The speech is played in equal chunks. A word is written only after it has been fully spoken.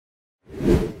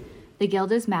The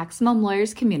Guild is Maximum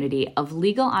Lawyers' community of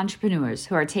legal entrepreneurs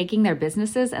who are taking their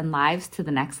businesses and lives to the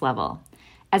next level.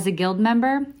 As a Guild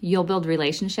member, you'll build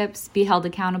relationships, be held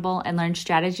accountable, and learn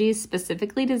strategies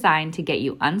specifically designed to get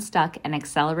you unstuck and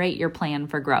accelerate your plan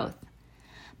for growth.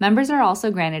 Members are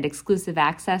also granted exclusive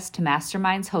access to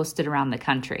masterminds hosted around the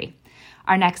country.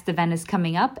 Our next event is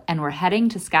coming up, and we're heading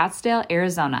to Scottsdale,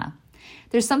 Arizona.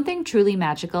 There's something truly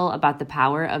magical about the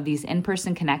power of these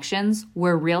in-person connections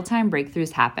where real-time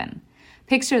breakthroughs happen.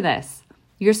 Picture this.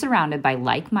 You're surrounded by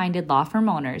like-minded law firm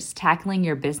owners tackling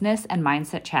your business and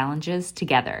mindset challenges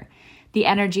together. The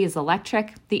energy is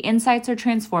electric, the insights are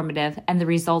transformative, and the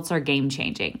results are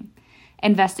game-changing.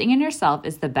 Investing in yourself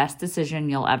is the best decision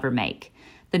you'll ever make.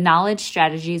 The knowledge,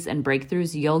 strategies, and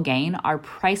breakthroughs you'll gain are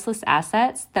priceless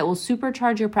assets that will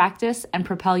supercharge your practice and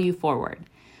propel you forward.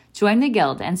 Join the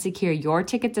Guild and secure your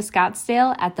ticket to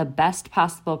Scottsdale at the best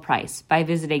possible price by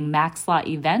visiting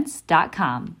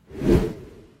maxlawevents.com.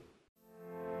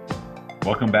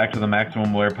 Welcome back to the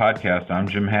Maximum Lawyer Podcast. I'm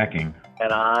Jim Hacking.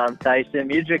 And I'm Tyson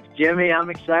Mudrick. Jimmy,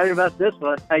 I'm excited about this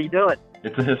one. How you doing?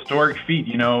 It's a historic feat.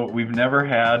 You know, we've never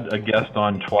had a guest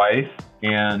on twice,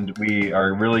 and we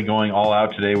are really going all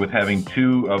out today with having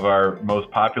two of our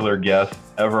most popular guests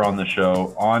ever on the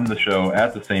show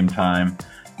at the same time,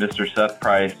 Mr. Seth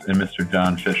Price and Mr.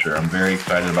 John Fisher. I'm very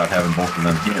excited about having both of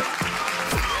them here.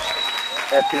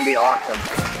 That's going to be awesome.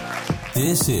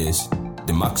 This is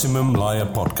the Maximum Lawyer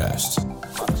Podcast.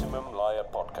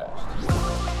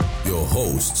 Your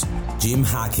hosts, Jim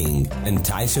Hacking and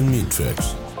Tyson Mudrick.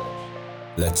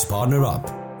 Let's partner up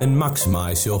and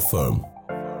maximize your firm.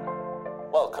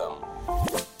 Welcome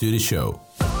to the show.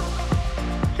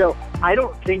 So I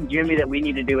don't think, Jimmy, that we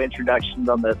need to do introductions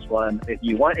on this one. If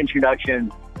you want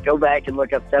introductions, go back and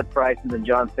look up Seth Price's and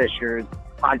John Fisher's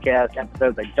podcast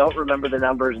episodes. I don't remember the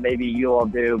numbers. Maybe you all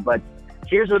do. But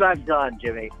here's what I've done,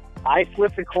 Jimmy. I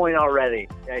flipped a coin already.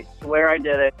 I swear I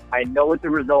did it. I know what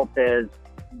the result is.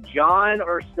 John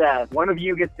or Seth, one of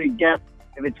you gets to guess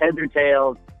if it's heads or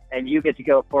tails, and you get to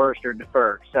go first or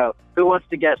defer. So who wants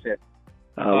to guess it?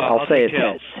 I'll say it's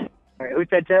tails. All right, who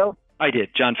said tails? I did,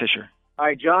 John Fisher. All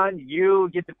right, John,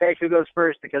 you get to pick who goes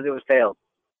first because it was tails.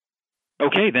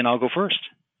 Okay, then I'll go first.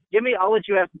 Jimmy, I'll let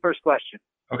you ask the first question.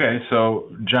 Okay,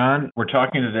 so John, we're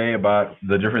talking today about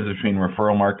the difference between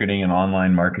referral marketing and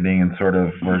online marketing, and sort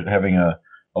of we're having a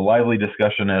lively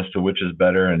discussion as to which is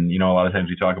better. And, you know, a lot of times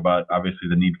we talk about obviously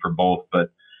the need for both,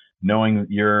 but knowing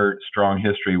your strong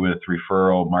history with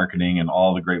referral marketing and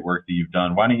all the great work that you've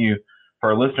done, why don't you,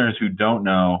 for our listeners who don't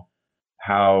know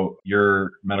how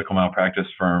your medical malpractice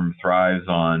firm thrives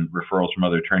on referrals from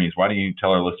other attorneys, why don't you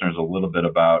tell our listeners a little bit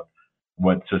about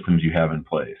what systems you have in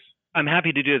place? I'm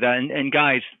happy to do that. And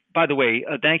guys, by the way,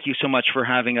 thank you so much for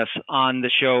having us on the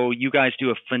show. You guys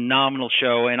do a phenomenal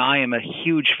show, and I am a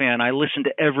huge fan. I listen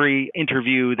to every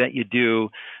interview that you do.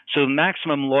 So the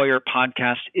Maximum Lawyer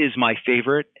Podcast is my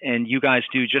favorite, and you guys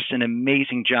do just an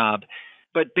amazing job.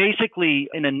 But basically,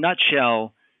 in a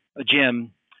nutshell,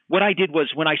 Jim, what I did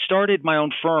was when I started my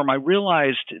own firm, I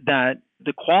realized that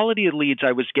the quality of leads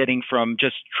I was getting from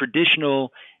just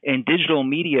traditional and digital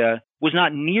media was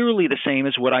not nearly the same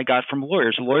as what I got from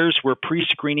lawyers. Lawyers were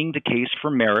pre-screening the case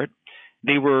for merit.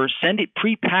 They were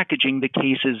pre-packaging the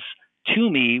cases to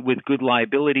me with good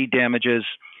liability damages.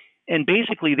 And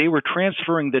basically, they were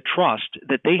transferring the trust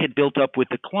that they had built up with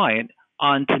the client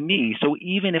onto me. So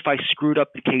even if I screwed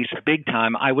up the case big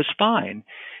time, I was fine.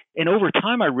 And over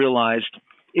time, I realized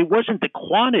it wasn't the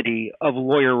quantity of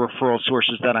lawyer referral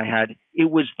sources that I had. It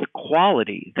was the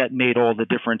quality that made all the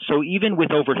difference. So even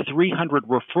with over 300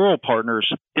 referral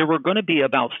partners, there were going to be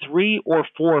about 3 or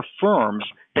 4 firms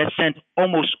that sent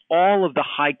almost all of the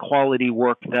high quality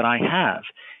work that I have.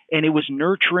 And it was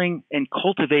nurturing and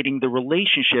cultivating the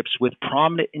relationships with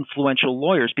prominent, influential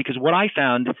lawyers. Because what I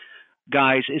found,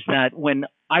 guys, is that when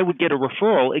I would get a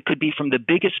referral, it could be from the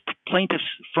biggest plaintiff's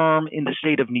firm in the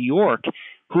state of New York,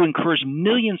 who incurs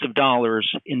millions of dollars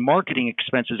in marketing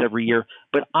expenses every year,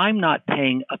 but I'm not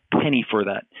paying a penny for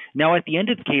that. Now, at the end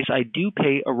of the case, I do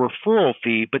pay a referral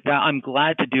fee, but I'm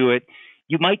glad to do it.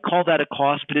 You might call that a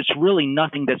cost, but it's really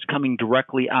nothing that's coming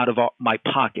directly out of my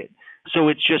pocket. So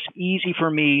it's just easy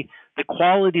for me. The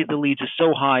quality of the leads is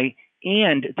so high,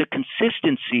 and the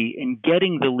consistency in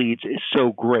getting the leads is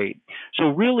so great. So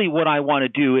really what I want to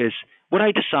do is, what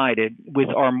I decided with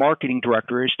our marketing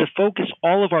director is to focus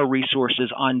all of our resources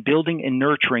on building and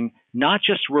nurturing not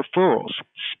just referrals,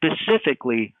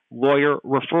 specifically lawyer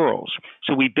referrals.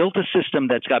 So we built a system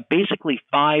that's got basically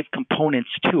 5 components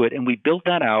to it, and we built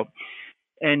that out.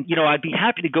 And, you know, I'd be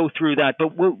happy to go through that.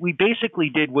 But what we basically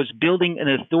did was building an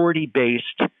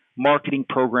authority-based marketing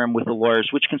program with the lawyers,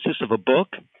 which consists of a book,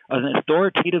 an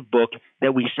authoritative book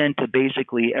that we send to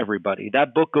basically everybody.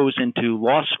 That book goes into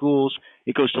law schools.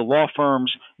 It goes to law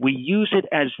firms. We use it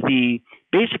as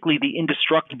basically the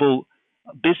indestructible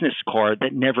business card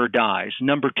that never dies.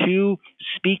 Number two,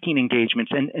 speaking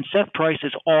engagements. And Seth Price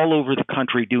is all over the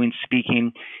country doing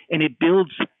speaking, and it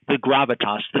builds the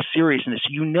gravitas, the seriousness.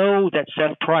 You know that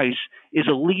Seth Price is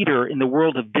a leader in the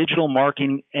world of digital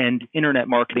marketing and internet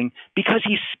marketing because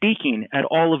he's speaking at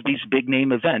all of these big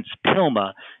name events,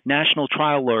 PILMA, National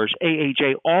Trial Lawyers,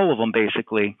 AAJ, all of them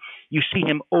basically. You see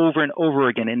him over and over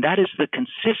again, and that is the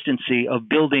consistency of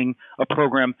building a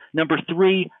program. Number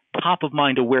three, top of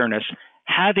mind awareness.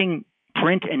 Having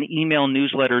print and email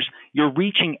newsletters, you're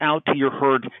reaching out to your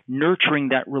herd, nurturing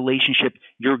that relationship.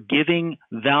 You're giving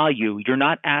value. You're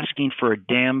not asking for a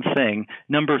damn thing.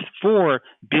 Number four,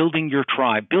 building your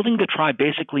tribe. Building the tribe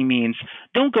basically means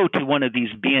don't go to one of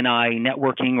these BNI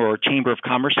networking or Chamber of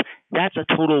Commerce. That's a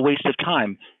total waste of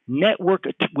time. Network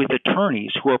with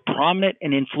attorneys who are prominent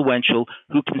and influential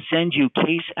who can send you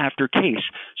case after case.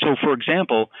 So, for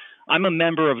example, I'm a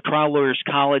member of Trial Lawyers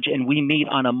College, and we meet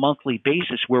on a monthly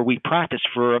basis where we practice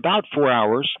for about 4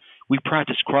 hours. We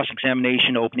practice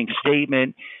cross-examination, opening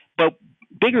statement. But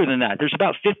bigger than that, there's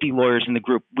about 50 lawyers in the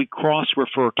group. We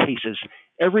cross-refer cases.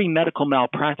 Every medical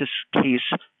malpractice case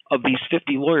of these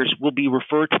 50 lawyers will be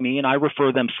referred to me, and I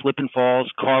refer them slip and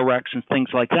falls, car wrecks, and things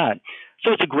like that.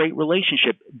 So it's a great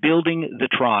relationship, building the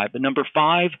tribe. And number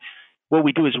five, what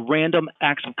we do is random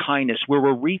acts of kindness where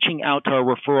we're reaching out to our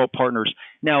referral partners.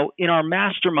 Now, in our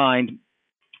mastermind,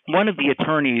 one of the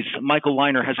attorneys, Michael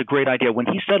Leiner, has a great idea. When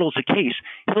he settles a case,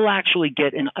 he'll actually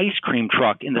get an ice cream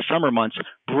truck in the summer months,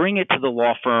 bring it to the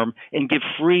law firm, and give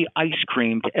free ice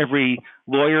cream to every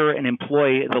lawyer and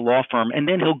employee at the law firm. And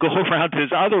then he'll go around to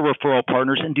his other referral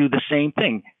partners and do the same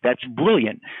thing. That's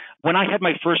brilliant. When I had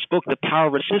my first book, The Power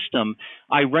of a System,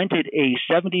 I rented a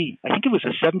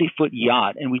 70-foot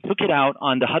yacht, and we took it out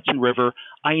on the Hudson River.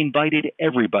 I invited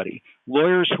everybody,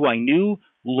 lawyers who I knew,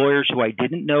 lawyers who I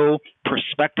didn't know,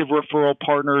 prospective referral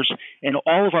partners, and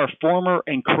all of our former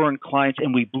and current clients,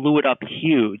 and we blew it up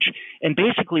huge. And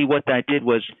basically what that did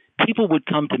was people would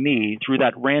come to me through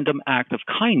that random act of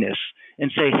kindness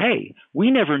and say, hey,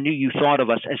 we never knew you thought of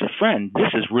us as a friend.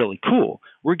 This is really cool.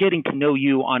 We're getting to know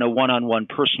you on a one-on-one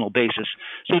personal basis.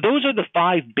 So those are the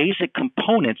five basic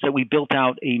components that we built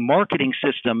out a marketing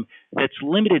system that's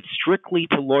limited strictly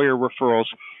to lawyer referrals.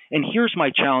 And here's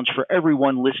my challenge for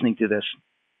everyone listening to this.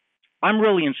 I'm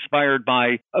really inspired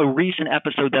by a recent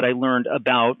episode that I learned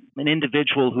about an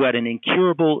individual who had an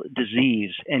incurable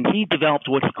disease, and he developed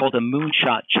what he called a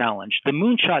moonshot challenge. The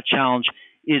moonshot challenge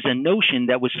is a notion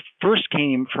that first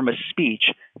came from a speech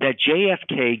that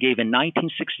JFK gave in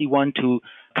 1961 to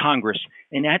Congress.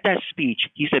 And at that speech,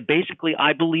 he said, basically,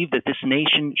 I believe that this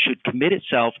nation should commit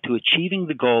itself to achieving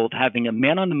the goal of having a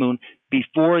man on the moon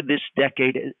before this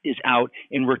decade is out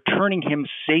and returning him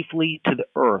safely to the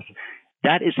earth.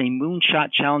 That is a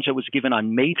moonshot challenge that was given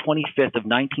on May 25th of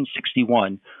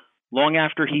 1961. Long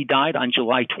after he died, on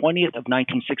July 20th of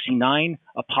 1969,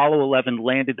 Apollo 11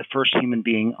 landed the first human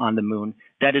being on the moon.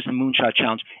 That is a moonshot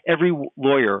challenge. Every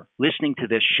lawyer listening to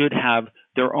this should have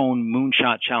their own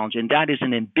moonshot challenge, and that is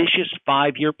an ambitious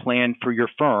 5-year plan for your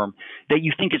firm that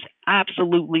you think is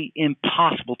absolutely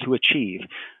impossible to achieve.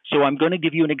 So I'm going to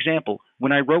give you an example.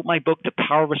 When I wrote my book, The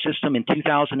Power of a System, in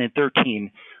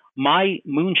 2013, my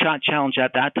moonshot challenge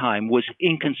at that time was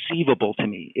inconceivable to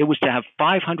me. It was to have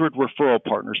 500 referral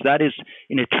partners. That is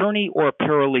an attorney or a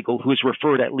paralegal who has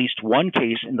referred at least one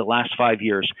case in the last 5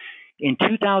 years. In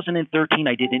 2013,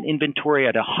 I did an inventory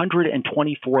at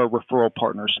 124 referral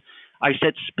partners. I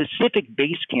set specific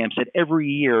base camps at every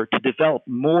year to develop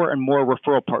more and more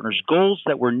referral partners, goals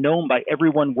that were known by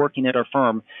everyone working at our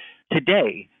firm.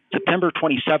 Today, September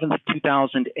 27th,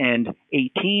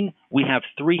 2018, we have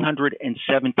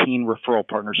 317 referral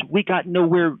partners. We got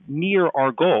nowhere near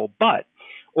our goal, but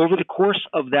over the course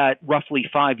of that roughly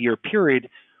 5-year period,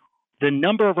 the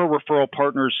number of our referral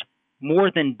partners more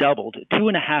than doubled,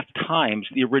 2.5 times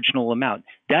the original amount.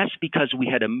 That's because we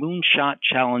had a moonshot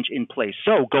challenge in place.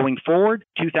 So going forward,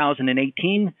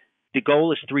 2018, the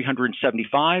goal is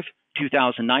 375.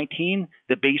 2019,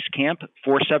 the base camp,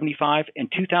 475. In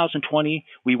 2020,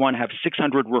 we want to have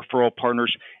 600 referral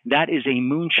partners. That is a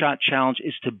moonshot challenge,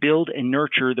 is to build and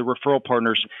nurture the referral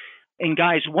partners. And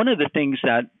guys, one of the things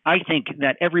that I think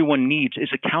that everyone needs is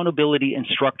accountability and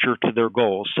structure to their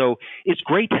goals. So it's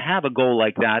great to have a goal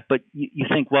like that, but you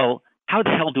think, well, how the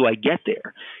hell do I get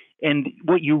there? And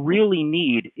what you really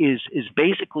need is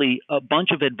basically a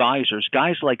bunch of advisors,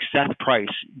 guys like Seth Price,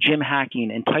 Jim Hacking,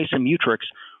 and Tyson Mutrux,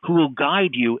 who will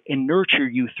guide you and nurture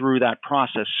you through that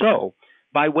process. So,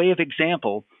 by way of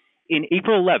example, in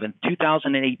April 11th,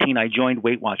 2018, I joined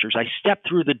Weight Watchers. I stepped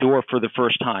through the door for the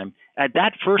first time. At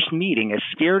that first meeting, as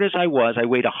scared as I was, I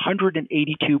weighed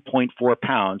 182.4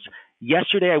 pounds.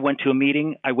 Yesterday, I went to a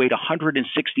meeting. I weighed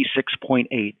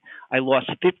 166.8. I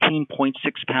lost 15.6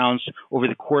 pounds over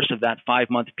the course of that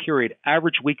 5-month period.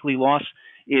 Average weekly loss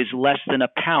is less than a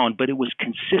pound, but it was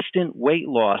consistent weight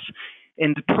loss.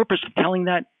 And the purpose of telling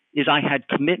that is I had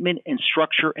commitment and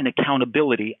structure and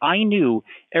accountability. I knew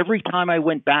every time I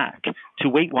went back to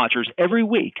Weight Watchers every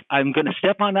week, I'm going to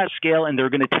step on that scale and they're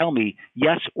going to tell me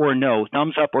yes or no,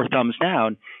 thumbs up or thumbs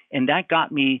down. And that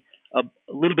got me a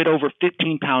little bit over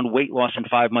 15-pound weight loss in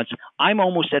 5 months. I'm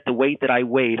almost at the weight that I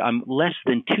weighed. I'm less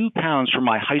than 2 pounds from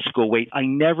my high school weight. I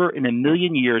never in a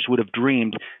million years would have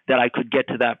dreamed that I could get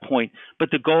to that point.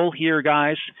 But the goal here,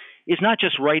 guys, is not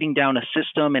just writing down a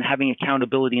system and having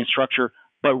accountability and structure,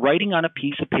 but writing on a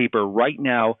piece of paper right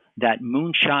now that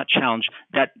moonshot challenge,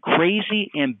 that crazy,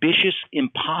 ambitious,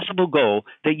 impossible goal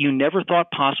that you never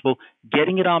thought possible,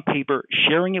 getting it on paper,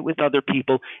 sharing it with other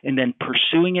people, and then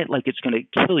pursuing it like it's going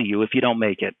to kill you if you don't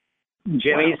make it.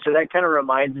 Jimmy, so that kind of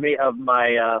reminds me of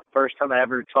my first time I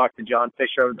ever talked to John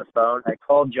Fisher over the phone. I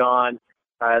called John,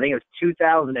 I think it was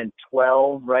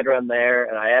 2012, right around there,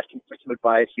 and I asked him for some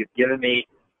advice. He had given me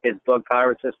his book,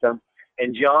 Power System,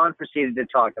 and John proceeded to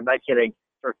talk, I'm not kidding,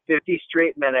 for 50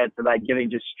 straight minutes about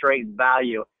giving just straight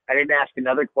value. I didn't ask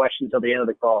another question until the end of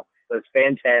the call. It was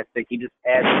fantastic. He just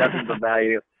added nothing but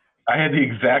value. I had the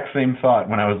exact same thought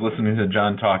when I was listening to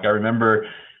John talk. I remember,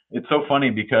 it's so funny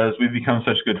because we've become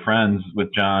such good friends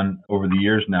with John over the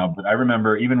years now. But I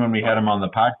remember even when we had him on the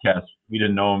podcast, we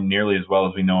didn't know him nearly as well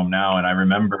as we know him now. And I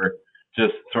remember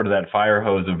just sort of that fire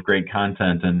hose of great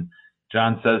content. And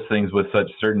John says things with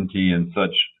such certainty and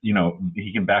such,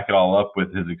 he can back it all up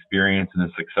with his experience and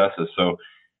his successes. So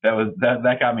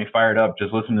that got me fired up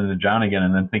just listening to John again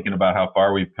and then thinking about how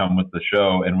far we've come with the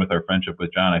show and with our friendship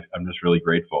with John. I'm just really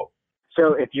grateful.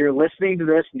 So if you're listening to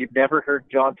this and you've never heard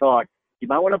John talk, you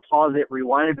might want to pause it,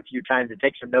 rewind it a few times, and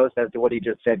take some notes as to what he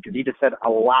just said, because he just said a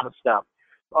lot of stuff.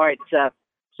 All right, Seth.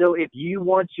 So if you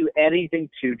want to add anything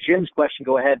to Jim's question,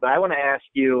 go ahead. But I want to ask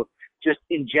you, just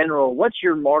in general, what's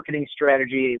your marketing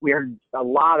strategy? We heard a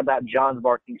lot about John's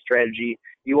marketing strategy.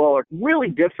 You all are really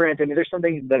different. I mean, there's some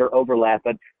things that are overlap,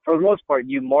 but for the most part,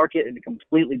 you market in a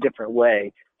completely different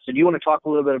way. So do you want to talk a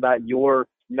little bit about your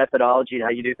methodology and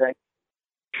how you do things?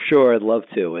 Sure, I'd love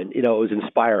to. And, it was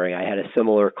inspiring. I had a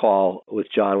similar call with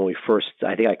John when we first,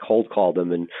 I think I cold called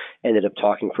him and ended up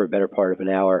talking for a better part of an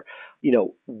hour.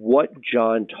 What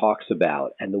John talks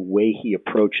about and the way he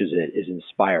approaches it is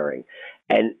inspiring.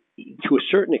 And to a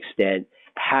certain extent,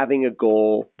 having a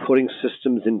goal, putting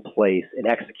systems in place and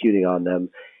executing on them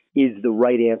is the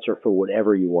right answer for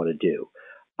whatever you want to do.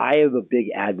 I am a big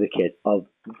advocate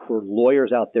for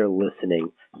lawyers out there listening,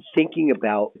 thinking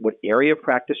about what area of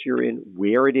practice you're in,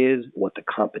 where it is, what the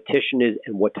competition is,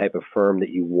 and what type of firm that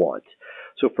you want.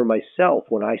 So for myself,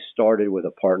 when I started with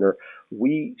a partner,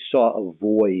 we saw a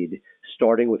void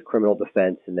starting with criminal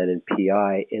defense and then in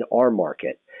PI in our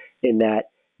market, in that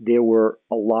there were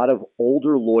a lot of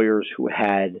older lawyers who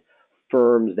had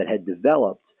firms that had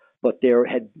developed, but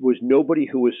was nobody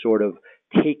who was sort of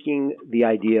taking the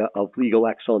idea of legal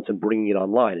excellence and bringing it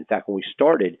online. In fact, when we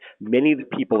started, many of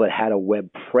the people that had a web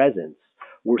presence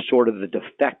were sort of the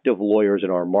defective lawyers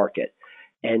in our market.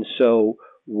 And so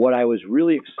what I was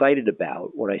really excited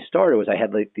about when I started was I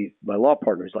had my law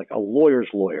partner is like a lawyer's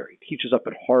lawyer. He teaches up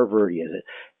at Harvard. He has an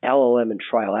LLM in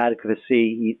trial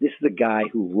advocacy. This is a guy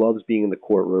who loves being in the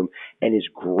courtroom and is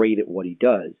great at what he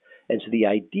does. And so the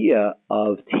idea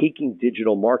of taking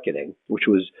digital marketing, which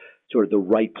was sort of the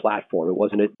right platform,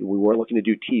 we weren't looking to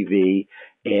do TV,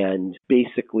 and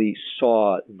basically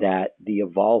saw that the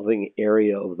evolving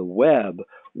area of the web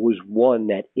was one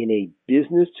that in a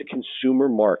business to consumer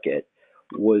market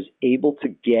was able to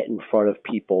get in front of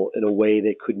people in a way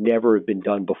that could never have been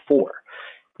done before.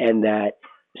 And that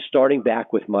starting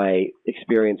back with my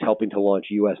experience helping to launch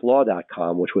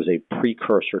uslaw.com, which was a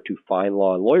precursor to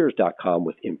findlawandlawyers.com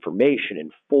with information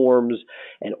and forms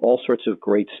and all sorts of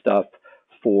great stuff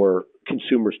for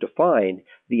consumers to find,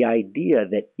 the idea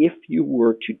that if you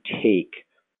were to take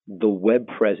the web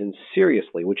presence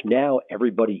seriously, which now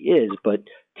everybody is, but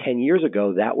 10 years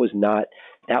ago, that was not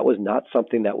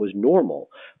something that was normal.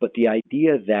 But the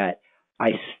idea that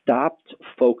I stopped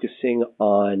focusing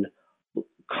on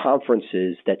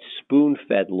conferences that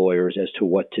spoon-fed lawyers as to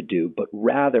what to do, but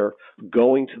rather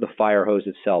going to the fire hose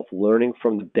itself, learning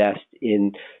from the best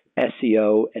in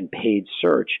SEO and paid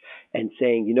search, and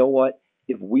saying, you know what,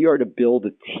 if we are to build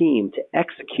a team to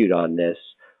execute on this,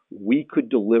 we could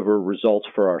deliver results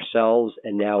for ourselves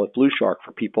and now with Blue Shark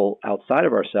for people outside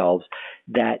of ourselves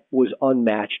that was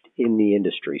unmatched in the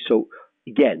industry. So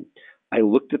again, I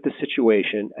looked at the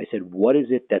situation. I said, what is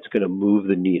it that's going to move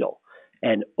the needle?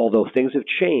 And although things have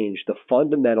changed, the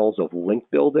fundamentals of link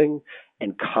building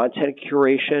and content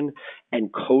curation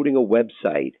and coding a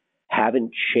website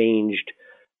haven't changed.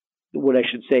 What I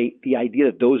should say, the idea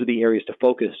that those are the areas to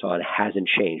focus on hasn't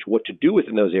changed. What to do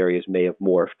within those areas may have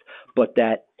morphed, but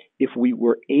that if we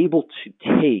were able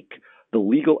to take the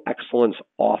legal excellence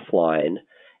offline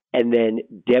and then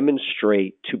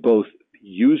demonstrate to both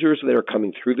users that are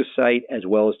coming through the site as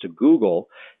well as to Google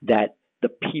that the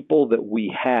people that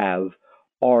we have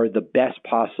are the best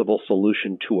possible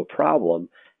solution to a problem,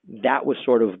 that was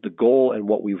sort of the goal and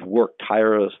what we've worked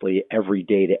tirelessly every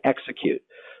day to execute.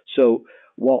 So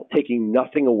while taking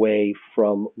nothing away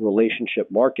from relationship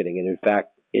marketing, and in fact,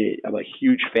 I'm a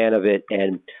huge fan of it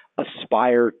and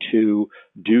aspire to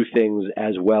do things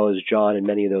as well as John in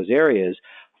many of those areas,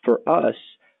 for us,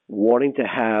 wanting to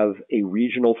have a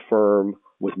regional firm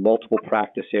with multiple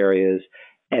practice areas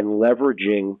and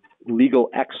leveraging legal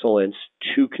excellence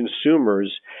to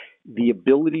consumers, the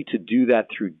ability to do that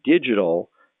through digital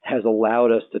has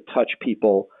allowed us to touch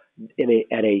people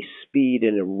at a speed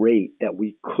and a rate that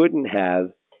we couldn't have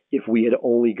if we had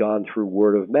only gone through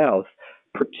word of mouth.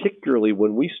 Particularly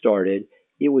when we started,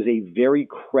 it was a very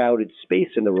crowded space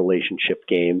in the relationship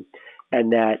game,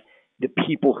 and that the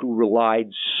people who relied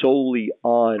solely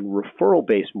on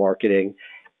referral-based marketing,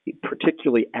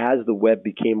 particularly as the web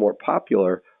became more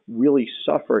popular, really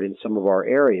suffered in some of our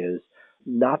areas.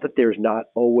 Not that there's not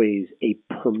always a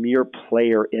premier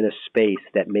player in a space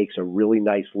that makes a really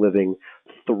nice living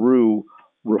through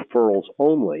referrals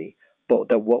only, but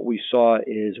that what we saw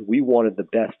is we wanted the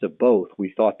best of both.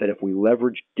 We thought that if we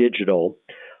leveraged digital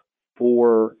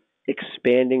for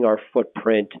expanding our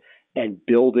footprint and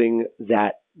building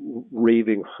that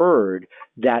raving herd,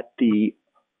 that the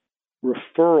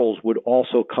referrals would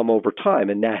also come over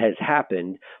time, and that has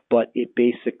happened, but it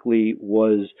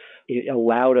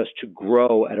allowed us to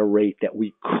grow at a rate that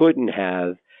we couldn't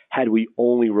have had we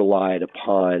only relied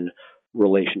upon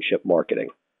relationship marketing.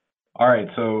 All right,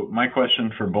 so my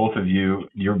question for both of you,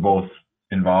 you're both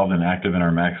involved and active in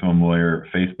our Maximum Lawyer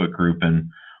Facebook group,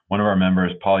 and one of our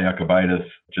members, Paul Yacobitis,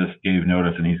 just gave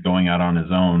notice, and he's going out on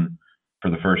his own for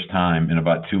the first time in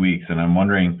about 2 weeks, and I'm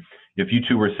wondering, if you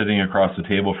two were sitting across the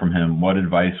table from him, what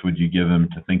advice would you give him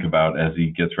to think about as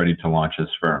he gets ready to launch his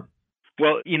firm?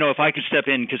 Well, if I could step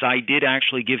in, because I did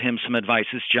actually give him some advice,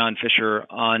 this is John Fisher,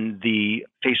 on the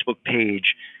Facebook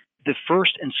page. The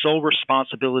first and sole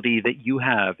responsibility that you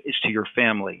have is to your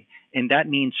family, and that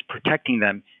means protecting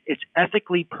them. It's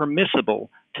ethically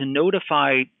permissible to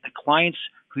notify the clients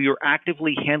who you're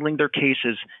actively handling their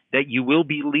cases that you will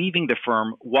be leaving the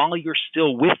firm while you're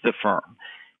still with the firm.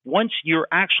 Once you're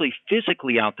actually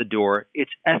physically out the door,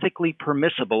 it's ethically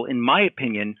permissible, in my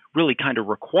opinion, really kind of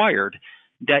required,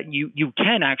 that you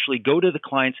can actually go to the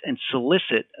clients and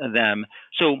solicit them.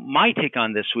 So my take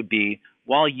on this would be,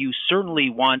 while you certainly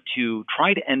want to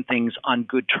try to end things on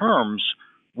good terms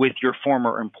with your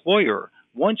former employer,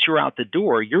 once you're out the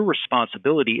door, your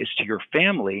responsibility is to your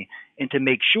family and to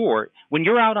make sure when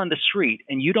you're out on the street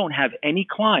and you don't have any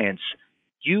clients,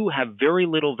 you have very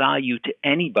little value to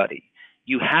anybody.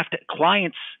 You have to,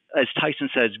 clients, as Tyson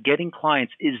says, getting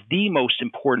clients is the most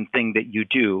important thing that you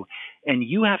do. And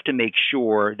you have to make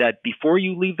sure that before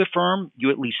you leave the firm,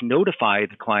 you at least notify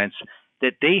the clients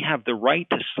that they have the right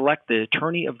to select the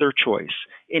attorney of their choice.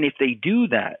 And if they do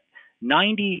that,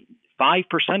 95%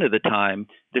 of the time,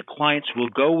 the clients will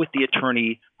go with the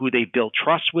attorney who they built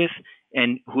trust with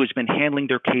and who has been handling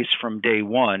their case from day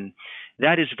one.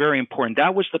 That is very important.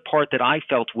 That was the part that I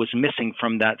felt was missing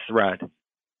from that thread.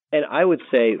 And I would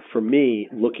say, for me,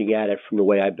 looking at it from the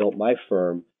way I built my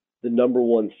firm, the number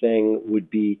one thing would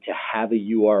be to have a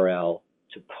URL,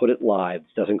 to put it live.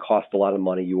 It doesn't cost a lot of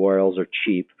money. URLs are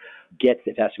cheap.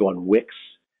 It has to go on Wix,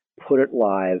 put it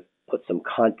live, put some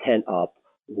content up,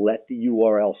 let the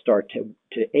URL start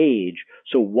to age.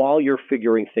 So while you're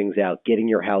figuring things out, getting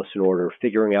your house in order,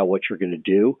 figuring out what you're going to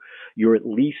do, you're at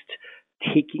least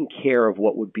taking care of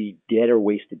what would be dead or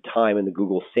wasted time in the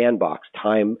Google sandbox,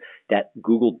 time that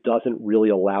Google doesn't really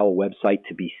allow a website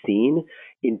to be seen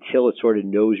until it sort of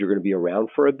knows you're going to be around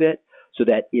for a bit, so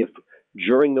that if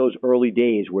during those early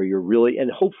days where you're really, and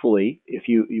hopefully if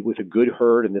you with a good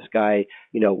herd, and this guy,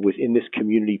 within this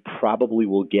community probably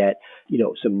will get,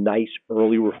 some nice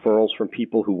early referrals from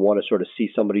people who want to sort of see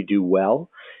somebody do well,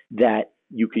 that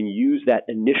you can use that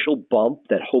initial bump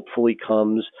that hopefully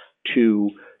comes to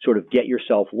sort of get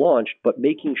yourself launched, but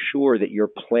making sure that you're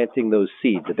planting those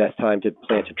seeds. The best time to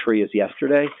plant a tree is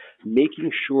yesterday,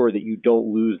 making sure that you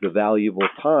don't lose the valuable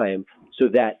time so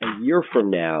that a year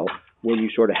from now, when you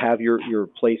sort of have your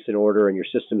place in order and your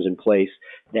systems in place,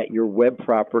 that your web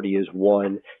property is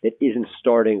one that isn't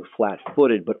starting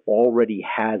flat-footed, but already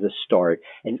has a start.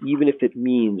 And even if it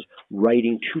means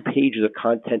writing 2 pages of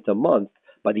content a month,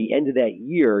 by the end of that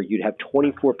year, you'd have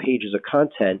 24 pages of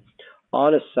content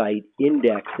on a site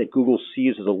index that Google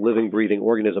sees as a living, breathing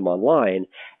organism online,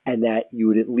 and that you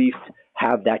would at least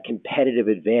have that competitive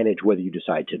advantage, whether you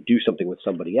decide to do something with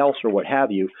somebody else or what have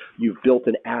you. You've built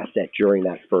an asset during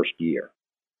that first year.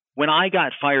 When I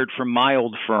got fired from my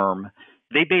old firm,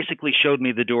 they basically showed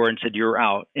me the door and said, "You're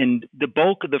out." And the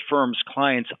bulk of the firm's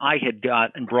clients I had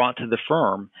got and brought to the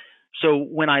firm. So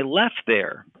when I left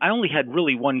there, I only had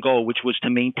really one goal, which was to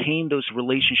maintain those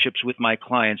relationships with my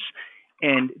clients.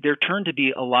 And there turned to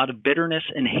be a lot of bitterness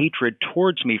and hatred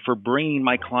towards me for bringing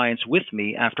my clients with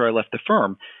me after I left the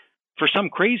firm. For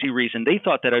some crazy reason, they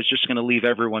thought that I was just going to leave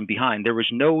everyone behind. There was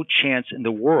no chance in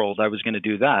the world I was going to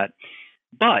do that.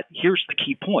 But here's the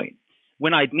key point.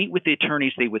 When I'd meet with the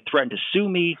attorneys, they would threaten to sue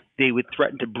me. They would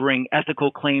threaten to bring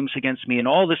ethical claims against me and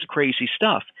all this crazy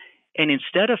stuff. And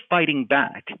instead of fighting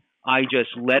back, I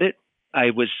just let it.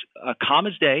 I was calm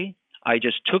as day. I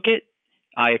just took it.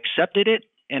 I accepted it.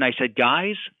 And I said,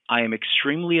 "Guys, I am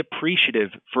extremely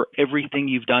appreciative for everything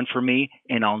you've done for me,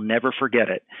 and I'll never forget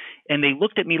it." And they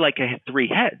looked at me like I had 3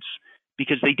 heads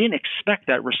because they didn't expect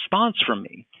that response from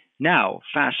me. Now,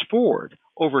 fast forward,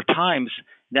 over times,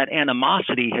 that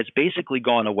animosity has basically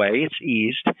gone away. It's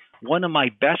eased. One of my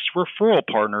best referral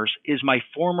partners is my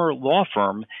former law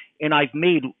firm, and I'd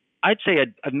say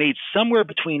I've made somewhere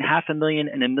between $500,000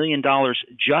 and $1 million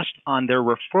just on their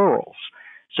referrals.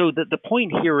 So the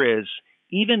point here is,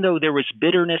 even though there was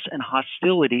bitterness and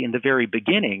hostility in the very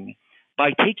beginning,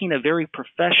 by taking a very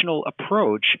professional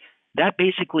approach, that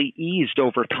basically eased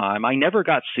over time. I never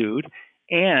got sued,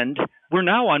 and we're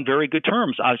now on very good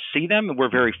terms. I see them, and we're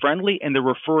very friendly, and they're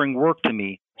referring work to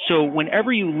me. So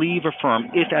whenever you leave a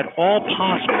firm, if at all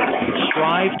possible,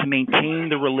 strive to maintain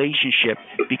the relationship,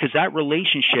 because that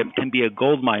relationship can be a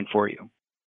goldmine for you.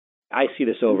 I see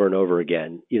this over and over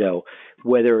again,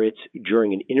 whether it's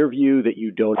during an interview that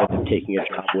you don't end up taking a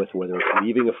job with, whether it's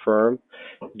leaving a firm,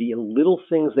 the little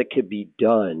things that could be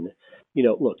done,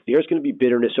 look, there's going to be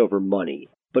bitterness over money,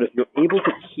 but if you're able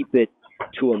to keep it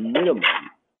to a minimum,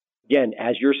 again,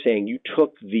 as you're saying, you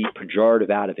took the pejorative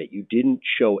out of it. You didn't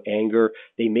show anger.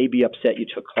 They may be upset you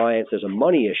took clients. There's a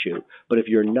money issue, but if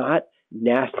you're not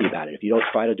nasty about it, if you don't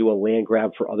try to do a land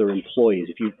grab for other employees,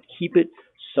 if you keep it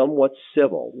somewhat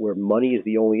civil, where money is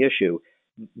the only issue,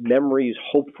 memories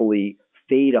hopefully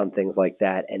fade on things like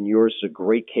that. And yours is a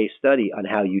great case study on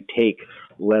how you take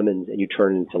lemons and you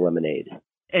turn it into lemonade.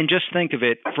 And just think of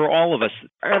it, for all of us,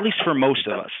 or at least for most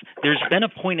of us, there's been a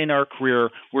point in our career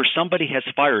where somebody has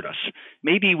fired us.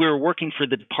 Maybe we were working for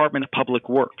the Department of Public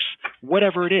Works,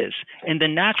 whatever it is. And the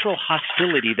natural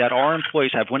hostility that our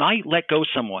employees have, when I let go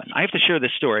someone, I have to share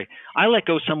this story. I let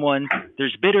go someone,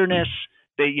 there's bitterness,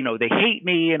 they hate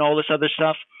me and all this other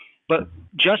stuff. But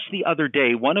just the other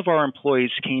day, one of our employees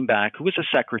came back, who was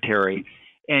a secretary,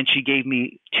 and she gave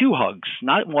me 2 hugs,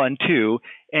 not 1, 2.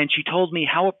 And she told me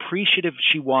how appreciative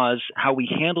she was, how we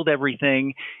handled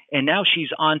everything. And now she's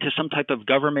on to some type of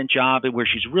government job where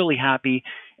she's really happy.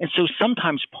 And so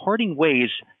sometimes parting ways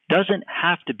doesn't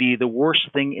have to be the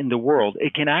worst thing in the world.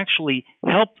 It can actually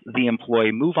help the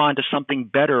employee move on to something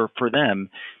better for them.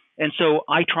 And so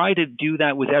I try to do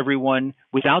that with everyone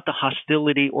without the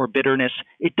hostility or bitterness.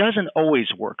 It doesn't always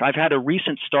work. I've had a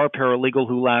recent star paralegal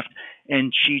who left,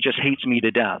 and she just hates me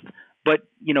to death. But,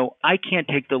 I can't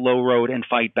take the low road and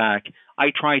fight back.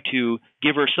 I try to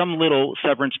give her some little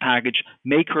severance package,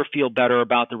 make her feel better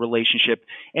about the relationship,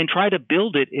 and try to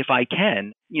build it if I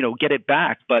can, get it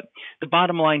back. But the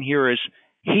bottom line here is,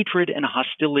 hatred and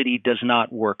hostility does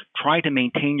not work. Try to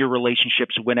maintain your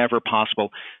relationships whenever possible.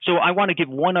 So I want to give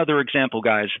one other example,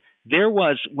 guys.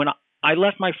 When I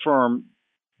left my firm,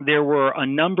 there were a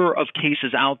number of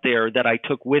cases out there that I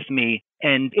took with me,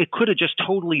 and it could have just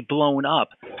totally blown up.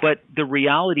 But the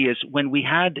reality is, when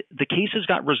the cases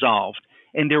got resolved,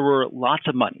 and there were lots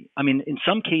of money. I mean, in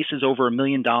some cases, over $1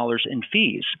 million in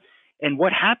fees. And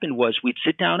what happened was, we'd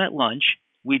sit down at lunch,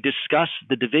 we'd discuss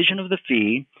the division of the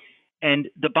fee. And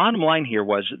the bottom line here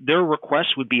was, their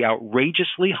requests would be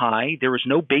outrageously high. There was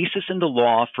no basis in the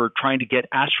law for trying to get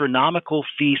astronomical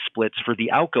fee splits for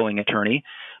the outgoing attorney.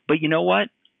 But you know what?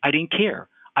 I didn't care.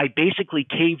 I basically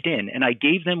caved in, and I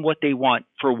gave them what they want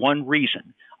for one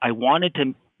reason. I wanted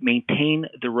to maintain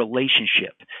the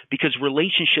relationship, because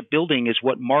relationship building is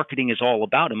what marketing is all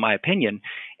about, in my opinion.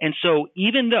 And so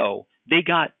even though they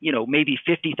got, maybe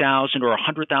 $50,000 or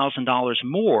 $100,000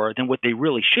 more than what they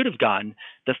really should have gotten,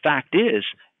 the fact is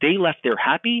they left there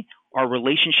happy. Our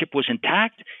relationship was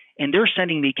intact, and they're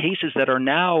sending me cases that are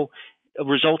now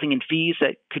resulting in fees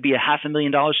that could be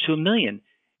 $500,000 to $1 million.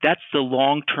 That's the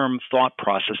long-term thought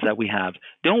process that we have.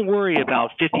 Don't worry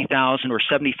about $50,000 or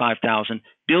 $75,000.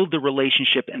 Build the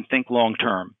relationship and think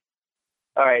long-term.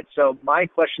 All right. So my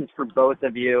question's for both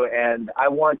of you, and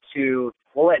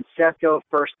we'll let Seth go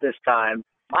first this time.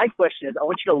 My question is, I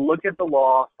want you to look at the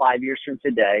law 5 years from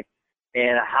today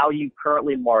and how you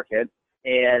currently market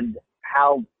and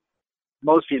how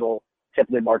most people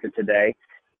typically market today.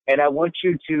 And I want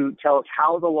you to tell us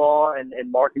how the law and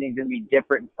marketing is going to be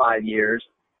different in 5 years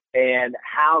and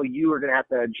how you are going to have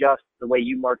to adjust the way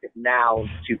you market now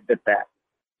to fit that.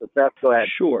 So Seth, go ahead.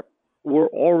 Sure. We're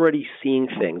already seeing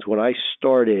things. When I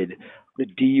started, the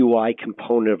DUI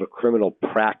component of a criminal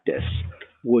practice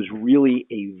was really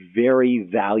a very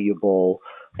valuable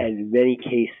and in many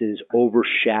cases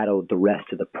overshadowed the rest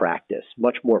of the practice,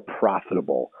 much more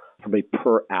profitable from a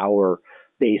per hour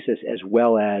basis as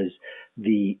well as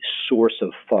the source of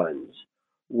funds.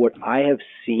 What I have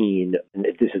seen, and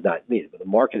this is not me, but the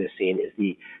market has seen, is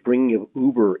the bringing of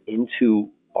Uber into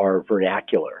our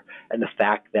vernacular and the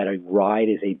fact that a ride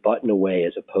is a button away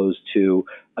as opposed to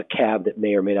a cab that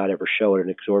may or may not ever show at an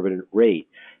exorbitant rate,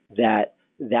 that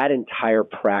entire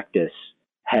practice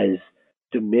has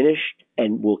diminished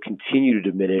and will continue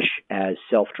to diminish as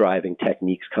self-driving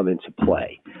techniques come into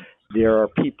play. There are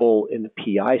people in the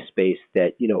PI space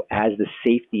that, as the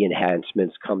safety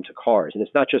enhancements come to cars, and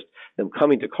it's not just them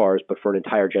coming to cars, but for an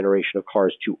entire generation of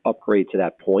cars to upgrade to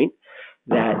that point,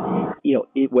 that,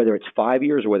 whether it's 5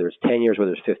 years or whether it's 10 years,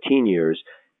 whether it's 15 years,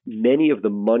 many of the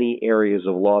money areas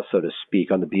of law, so to speak,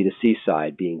 on the B2C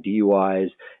side, being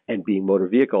DUIs and being motor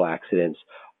vehicle accidents,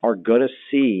 are going to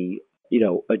see,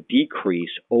 a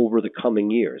decrease over the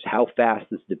coming years. How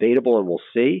fast is debatable, and we'll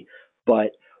see.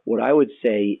 But what I would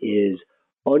say is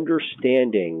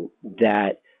understanding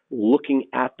that looking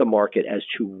at the market as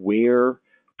to where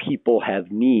people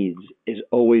have needs has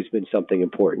always been something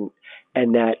important,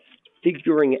 and that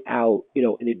figuring out,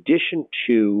 in addition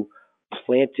to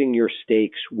planting your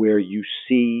stakes where you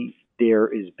see there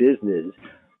is business,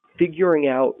 figuring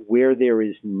out where there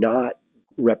is not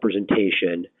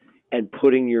representation and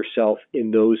putting yourself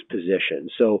in those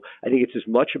positions. So I think it's as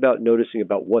much about noticing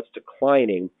about what's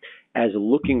declining as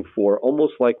looking for,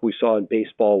 almost like we saw in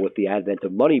baseball with the advent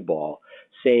of Moneyball,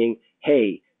 saying,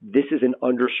 hey, this is an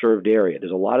underserved area.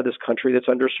 There's a lot of this country that's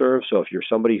underserved. So if you're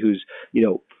somebody who's,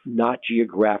 not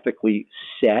geographically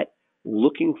set,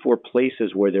 looking for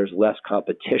places where there's less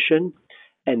competition,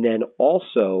 and then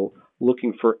also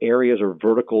looking for areas or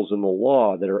verticals in the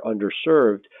law that are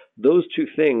underserved, those two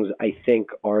things, I think,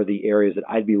 are the areas that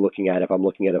I'd be looking at if I'm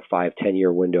looking at a 5-10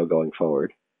 year window going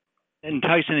forward. And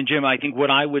Tyson and Jim, I think what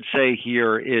I would say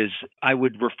here is I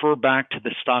would refer back to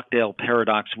the Stockdale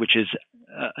paradox, which is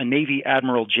a Navy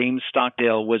Admiral, James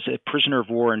Stockdale, was a prisoner of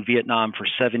war in Vietnam for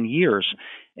 7 years.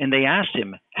 And they asked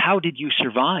him, how did you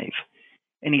survive?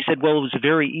 And he said, well, it was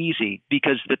very easy,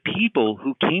 because the people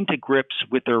who came to grips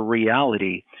with their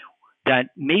reality, that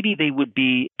maybe they would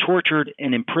be tortured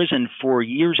and imprisoned for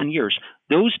years and years,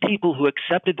 those people who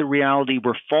accepted the reality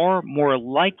were far more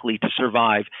likely to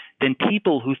survive than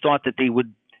people who thought that they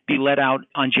would be let out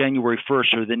on January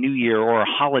 1st or the New Year or a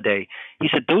holiday. He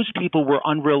said those people were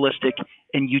unrealistic,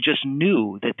 and you just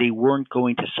knew that they weren't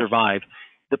going to survive.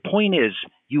 The point is,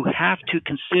 you have to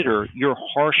consider your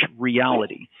harsh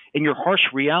reality. And your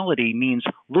harsh reality means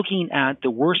looking at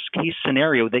the worst case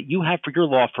scenario that you have for your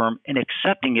law firm and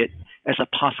accepting it as a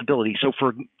possibility. So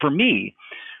for me,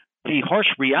 the harsh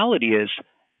reality is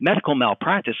medical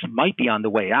malpractice might be on the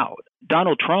way out.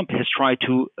 Donald Trump has tried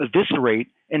to eviscerate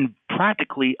and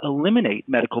practically eliminate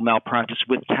medical malpractice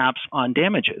with caps on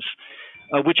damages,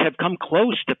 which have come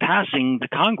close to passing the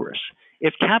Congress.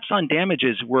 If caps on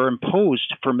damages were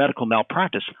imposed for medical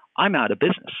malpractice, I'm out of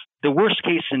business. The worst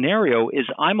case scenario is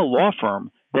I'm a law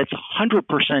firm that's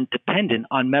 100% dependent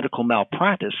on medical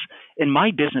malpractice, and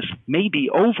my business may be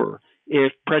over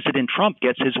if President Trump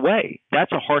gets his way.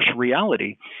 That's a harsh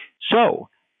reality. So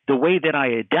the way that I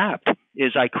adapt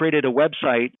is I created a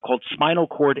website called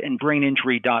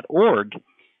spinalcordandbraininjury.org.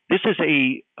 This is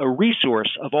a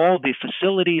resource of all the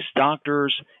facilities,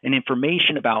 doctors, and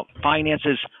information about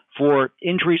finances for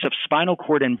injuries of spinal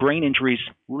cord and brain injuries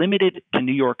limited to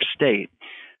New York State.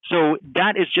 So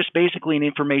that is just basically an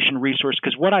information resource,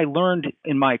 because what I learned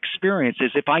in my experience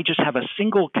is if I just have a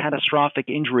single catastrophic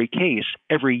injury case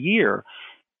every year,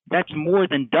 That's more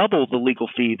than double the legal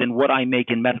fee than what I make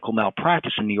in medical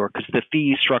malpractice in New York, because the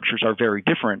fee structures are very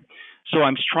different. So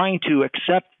I'm trying to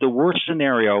accept the worst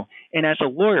scenario. And as a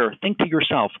lawyer, think to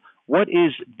yourself, what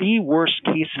is the worst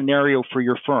case scenario for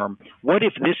your firm? What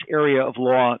if this area of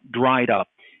law dried up?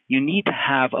 You need to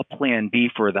have a plan B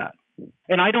for that.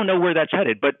 And I don't know where that's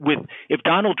headed, but if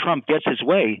Donald Trump gets his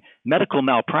way, medical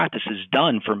malpractice is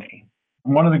done for me.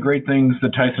 One of the great things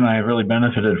that Tyson and I have really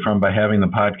benefited from by having the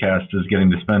podcast is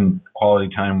getting to spend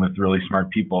quality time with really smart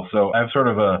people. So I have sort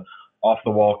of a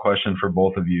off-the-wall question for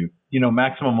both of you. You know,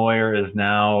 Maximum Lawyer is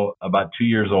now about 2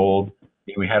 years old.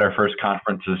 We had our first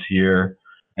conference this year.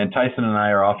 And Tyson and I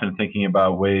are often thinking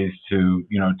about ways to,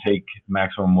 take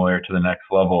Maximum Lawyer to the next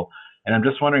level. And I'm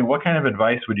just wondering, what kind of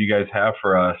advice would you guys have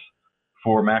for us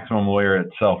for Maximum Lawyer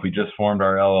itself? We just formed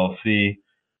our LLC,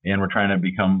 and we're trying to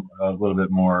become a little bit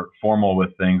more formal with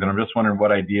things. And I'm just wondering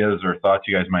what ideas or thoughts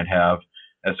you guys might have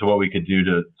as to what we could do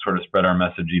to sort of spread our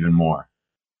message even more.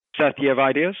 Seth, do you have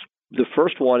ideas? The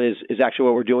first one is actually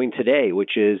what we're doing today,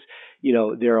 which is,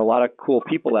 there are a lot of cool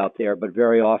people out there, but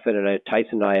very often, and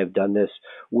Tyson and I have done this,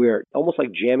 we're almost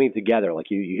like jamming together, like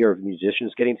you hear of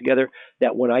musicians getting together,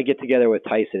 that when I get together with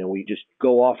Tyson and we just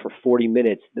go off for 40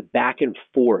 minutes, the back and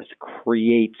forth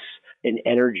creates an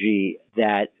energy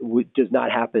that does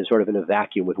not happen sort of in a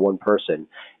vacuum with one person.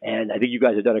 And I think you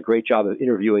guys have done a great job of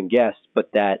interviewing guests, but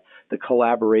that the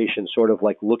collaboration, sort of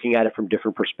like looking at it from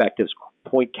different perspectives,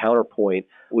 point counterpoint,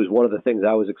 was one of the things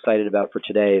I was excited about for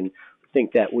today, and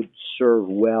think that would serve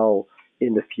well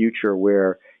in the future,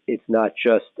 where it's not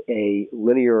just a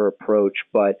linear approach,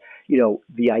 but,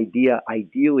 the idea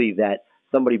ideally that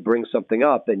somebody brings something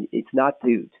up, and it's not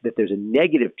that there's a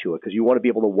negative to it, because you want to be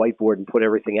able to whiteboard and put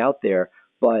everything out there.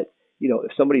 But,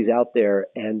 if somebody's out there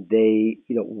and they,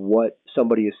 what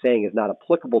somebody is saying is not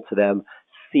applicable to them,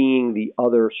 seeing the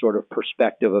other sort of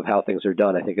perspective of how things are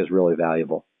done, I think is really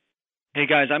valuable. Hey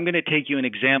guys, I'm going to take you an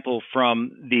example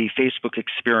from the Facebook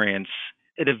experience.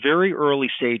 At a very early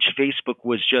stage, Facebook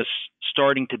was just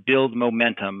starting to build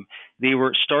momentum. They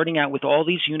were starting out with all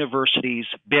these universities,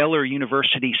 Baylor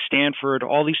University, Stanford,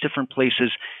 all these different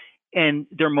places, and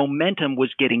their momentum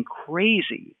was getting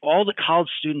crazy. All the college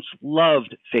students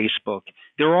loved Facebook.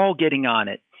 They're all getting on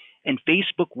it, and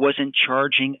Facebook wasn't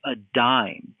charging a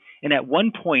dime. And at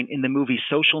one point in the movie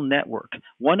Social Network,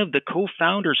 one of the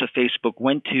co-founders of Facebook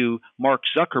went to Mark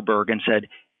Zuckerberg and said,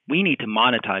 we need to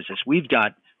monetize this. We've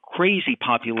got crazy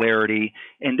popularity,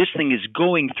 and this thing is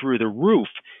going through the roof.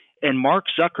 And Mark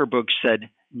Zuckerberg said,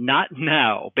 not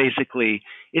now, basically.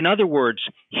 In other words,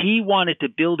 he wanted to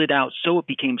build it out so it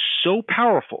became so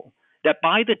powerful that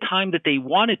by the time that they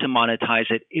wanted to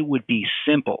monetize it, it would be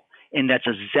simple. And that's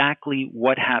exactly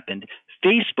what happened.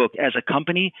 Facebook as a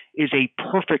company is a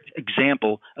perfect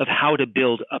example of how to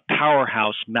build a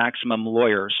powerhouse Maximum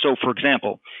Lawyer. So, for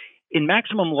example, in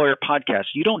Maximum Lawyer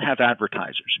podcast, you don't have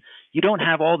advertisers. You don't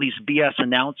have all these BS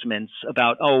announcements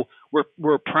about,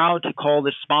 we're proud to call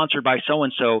this sponsored by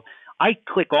so-and-so. I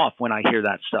click off when I hear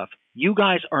that stuff. You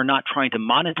guys are not trying to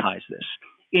monetize this.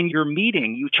 In your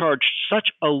meeting, you charged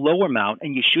such a low amount,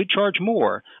 and you should charge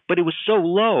more, but it was so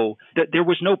low that there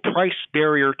was no price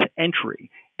barrier to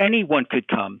entry. Anyone could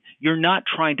come. You're not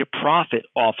trying to profit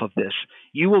off of this.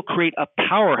 You will create a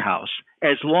powerhouse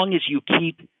as long as you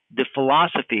keep the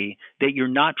philosophy that you're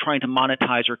not trying to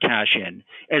monetize or cash in.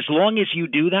 As long as you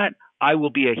do that, I will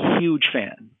be a huge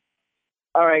fan.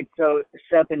 All right. So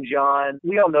Seth and John,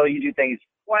 we all know you do things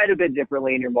quite a bit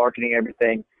differently in your marketing,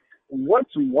 everything.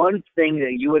 What's one thing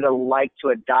that you would like to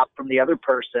adopt from the other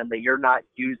person that you're not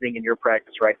using in your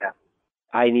practice right now?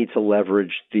 I need to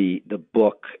leverage the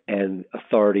book and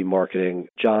authority marketing.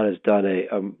 John has done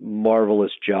a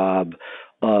marvelous job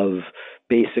of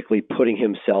basically putting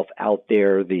himself out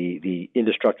there, the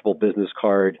indestructible business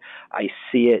card. I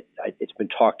see it. It's been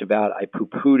talked about. I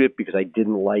poo-pooed it because I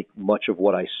didn't like much of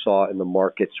what I saw in the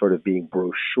market sort of being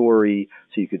brochure-y,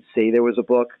 so you could say there was a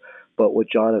book. But what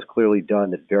John has clearly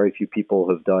done that very few people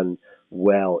have done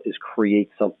well is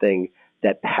create something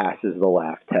that passes the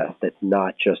laugh test. That's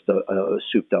not just a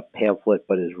souped up pamphlet,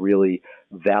 but is really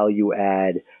value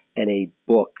add and a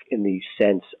book in the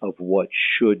sense of what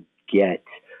should get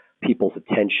people's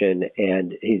attention.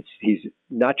 And he's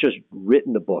not just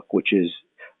written the book, which is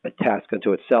a task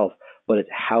unto itself, but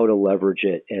it's how to leverage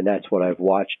it. And that's what I've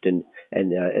watched and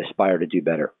aspire to do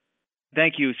better.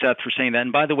 Thank you, Seth, for saying that.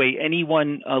 And by the way,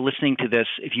 anyone listening to this,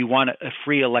 if you want a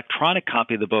free electronic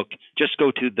copy of the book, just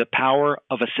go to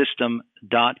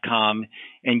thepowerofasystem.com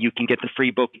and you can get the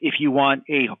free book. If you want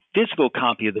a physical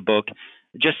copy of the book,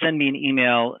 just send me an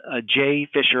email, jfisher,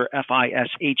 Fisher,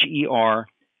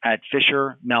 at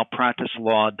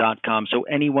FisherMalpracticeLaw.com. So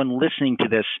anyone listening to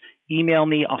this, email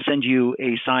me. I'll send you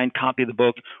a signed copy of the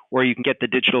book, or you can get the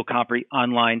digital copy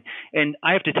online. And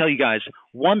I have to tell you guys,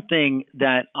 one thing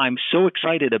that I'm so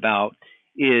excited about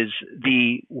is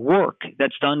the work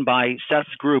that's done by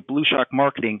Seth's group, Blue Shark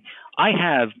Marketing. I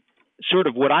have sort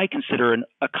of what I consider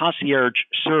a concierge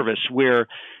service where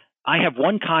I have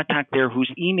one contact there who's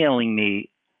emailing me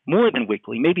more than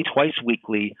weekly, maybe twice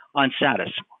weekly, on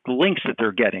status, the links that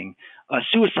they're getting, a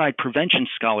suicide prevention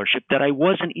scholarship that I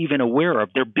wasn't even aware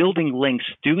of. They're building links,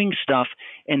 doing stuff,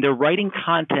 and they're writing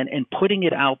content and putting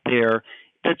it out there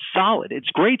that's solid. It's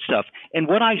great stuff. And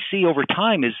what I see over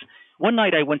time is, one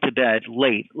night I went to bed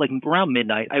late, like around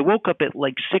midnight. I woke up at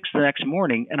like 6 the next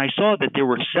morning, and I saw that there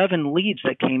were 7 leads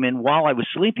that came in while I was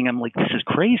sleeping. I'm like, this is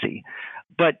crazy.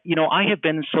 But, I have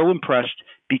been so impressed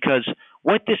because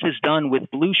what this has done with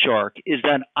Blue Shark is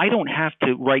that I don't have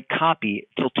to write copy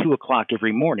till 2 o'clock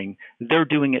every morning. They're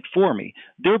doing it for me.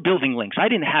 They're building links. I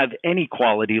didn't have any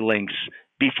quality links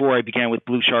before I began with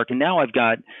Blue Shark, and now I've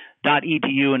got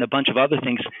 .edu and a bunch of other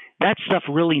things. That stuff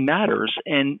really matters,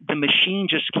 and the machine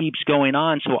just keeps going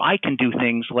on, so I can do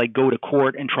things like go to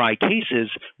court and try cases,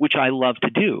 which I love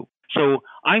to do. So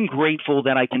I'm grateful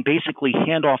that I can basically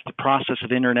hand off the process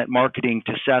of internet marketing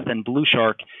to Seth and Blue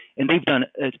Shark, and they've done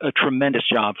a tremendous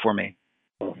job for me.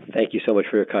 Well, thank you so much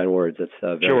for your kind words. That's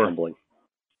very humbling.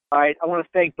 All right, I want to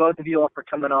thank both of you all for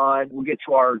coming on. We'll get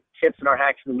to our tips and our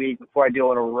hacks of the week. Before I do, I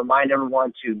want to remind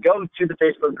everyone to go to the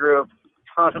Facebook group.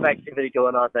 Tons of activity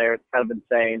going on there. It's kind of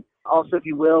insane. Also, if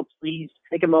you will, please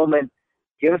take a moment,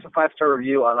 give us a 5-star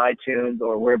review on iTunes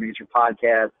or wherever you get your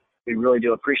podcast. We really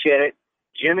do appreciate it.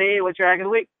 Jimmy, what's your hack of the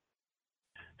week?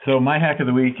 So my hack of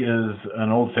the week is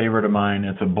an old favorite of mine.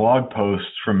 It's a blog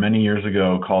post from many years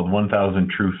ago called 1,000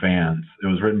 True Fans. It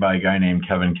was written by a guy named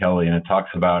Kevin Kelly, and it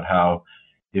talks about how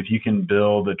if you can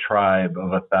build a tribe of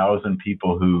 1,000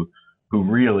 people who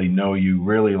really know you,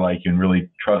 really like you, and really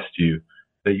trust you,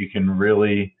 that you can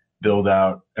really build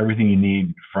out everything you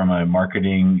need from a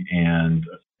marketing and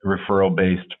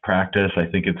referral-based practice. I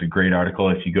think it's a great article.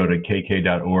 If you go to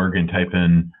kk.org and type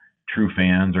in True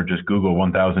Fans, or just Google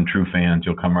 1,000 True Fans,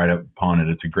 you'll come right up upon it.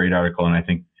 It's a great article, and I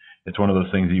think it's one of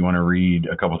those things that you want to read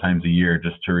a couple times a year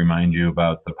just to remind you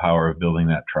about the power of building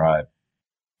that tribe.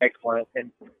 Excellent.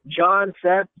 And John,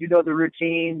 Seth, you know the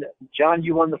routine. John,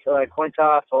 you won the coin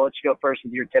toss, so I'll let you go first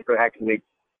with your tip or hack of the week.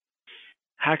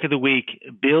 Hack of the week,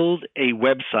 build a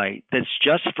website that's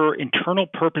just for internal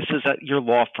purposes at your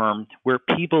law firm where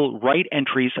people write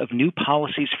entries of new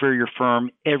policies for your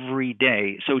firm every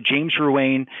day. So James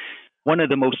Ruane, one of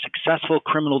the most successful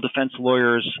criminal defense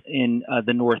lawyers in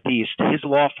the Northeast, his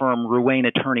law firm, Ruane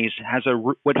Attorneys, has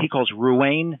what he calls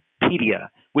Ruanepedia,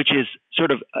 which is sort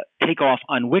of a takeoff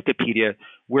on Wikipedia,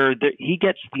 where he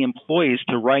gets the employees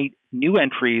to write new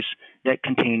entries that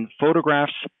contain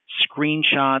photographs,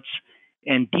 screenshots,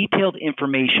 and detailed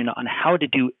information on how to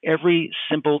do every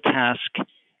simple task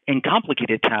and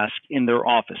complicated task in their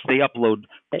office. They upload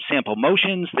sample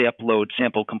motions, they upload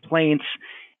sample complaints,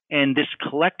 and this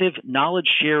collective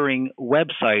knowledge-sharing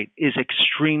website is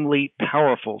extremely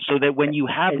powerful, so that when you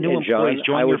have new employees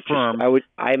join your firm,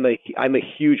 I'm a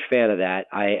huge fan of that.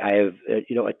 I have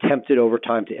attempted over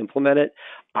time to implement it.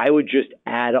 I would just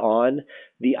add on,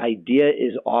 the idea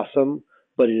is awesome,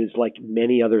 but it is like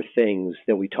many other things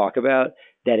that we talk about,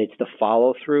 that it's the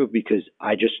follow through, because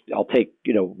I'll take,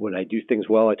 when I do things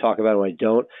well, I talk about it. When I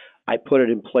don't, I put it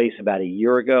in place about a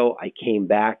year ago. I came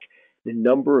back. The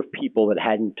number of people that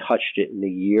hadn't touched it in a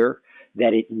year,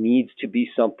 that it needs to be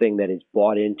something that is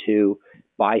bought into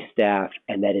by staff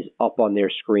and that is up on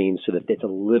their screen, so that it's a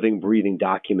living, breathing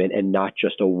document and not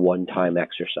just a one-time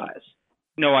exercise.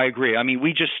 No, I agree. I mean,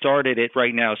 we just started it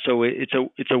right now, so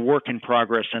it's a work in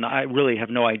progress, and I really have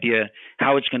no idea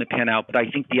how it's going to pan out. But I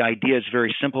think the idea is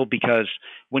very simple, because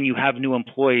when you have new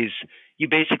employees, you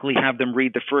basically have them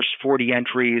read the first 40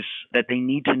 entries that they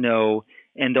need to know,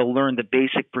 and they'll learn the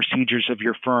basic procedures of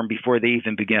your firm before they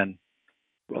even begin.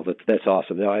 Well, that's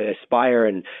awesome. Now, I aspire,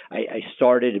 and I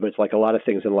started, but it's like a lot of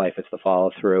things in life, it's the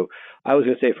follow through. I was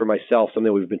going to say for myself,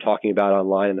 something we've been talking about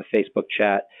online in the Facebook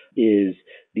chat is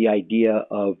the idea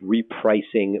of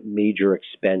repricing major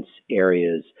expense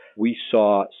areas. We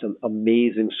saw some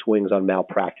amazing swings on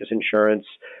malpractice insurance.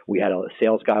 We had a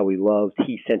sales guy we loved.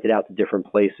 He sent it out to different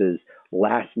places.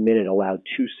 Last minute allowed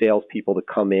 2 salespeople to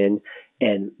come in,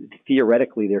 and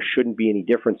theoretically there shouldn't be any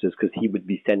differences because he would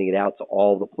be sending it out to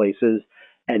all the places,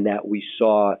 and that we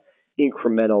saw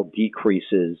incremental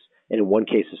decreases and in one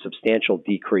case, a substantial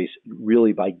decrease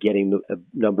really by getting a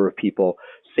number of people.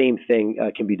 Same thing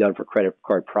can be done for credit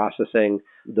card processing.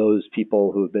 Those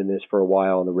people who have been this for a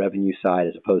while on the revenue side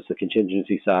as opposed to the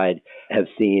contingency side have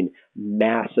seen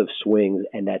massive swings,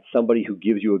 and that somebody who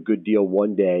gives you a good deal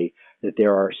one day, that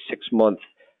there are 6-month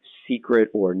secret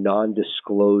or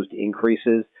non-disclosed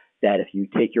increases that if you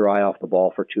take your eye off the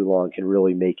ball for too long can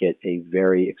really make it a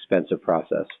very expensive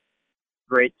process.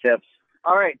 Great tips.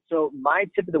 All right, so my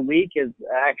tip of the week is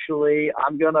actually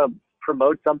I'm going to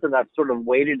promote something I've sort of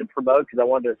waited to promote because I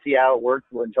wanted to see how it works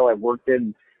until I worked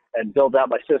in and built out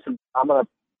my system. I'm going to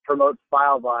promote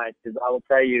FileVine because I will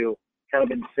tell you, kind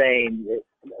of insane.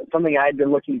 Something I'd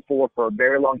been looking for a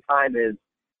very long time is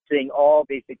seeing all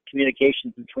basic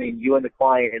communications between you and the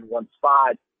client in one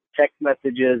spot, text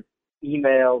messages,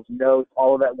 emails, notes,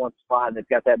 all of that in one spot, and they've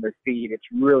got that in their feed. It's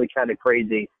really kind of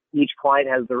crazy. Each client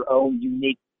has their own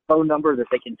unique phone number that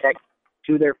they can text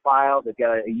to their file. They've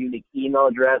got a unique email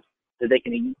address that they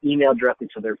can email directly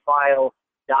to their file.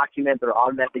 Documents are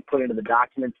automatically put into the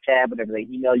Documents tab whenever they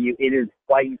email you. It is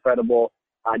quite incredible.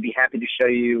 I'd be happy to show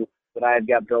you what I've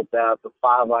got built out. The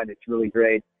FileVine, it's really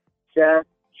great. Seth,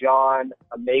 John,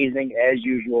 amazing as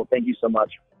usual. Thank you so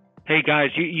much. Hey guys,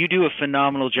 you do a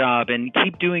phenomenal job, and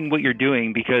keep doing what you're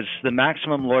doing because the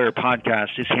Maximum Lawyer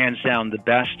podcast is hands down the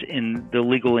best in the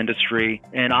legal industry,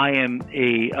 and I am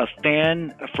a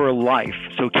fan for life,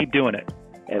 so keep doing it.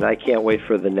 And I can't wait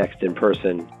for the next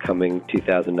in-person coming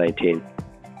 2019.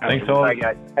 Thanks all. Bye,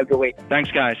 guys. Have a good week. Thanks,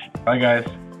 guys. Bye, guys.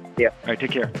 Yeah. All right, take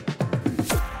care.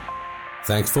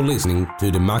 Thanks for listening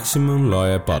to the Maximum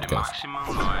Lawyer podcast.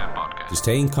 To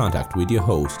stay in contact with your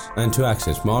hosts and to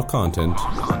access more content,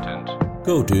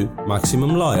 go to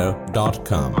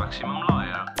MaximumLawyer.com.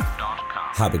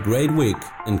 Have a great week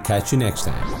and catch you next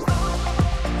time.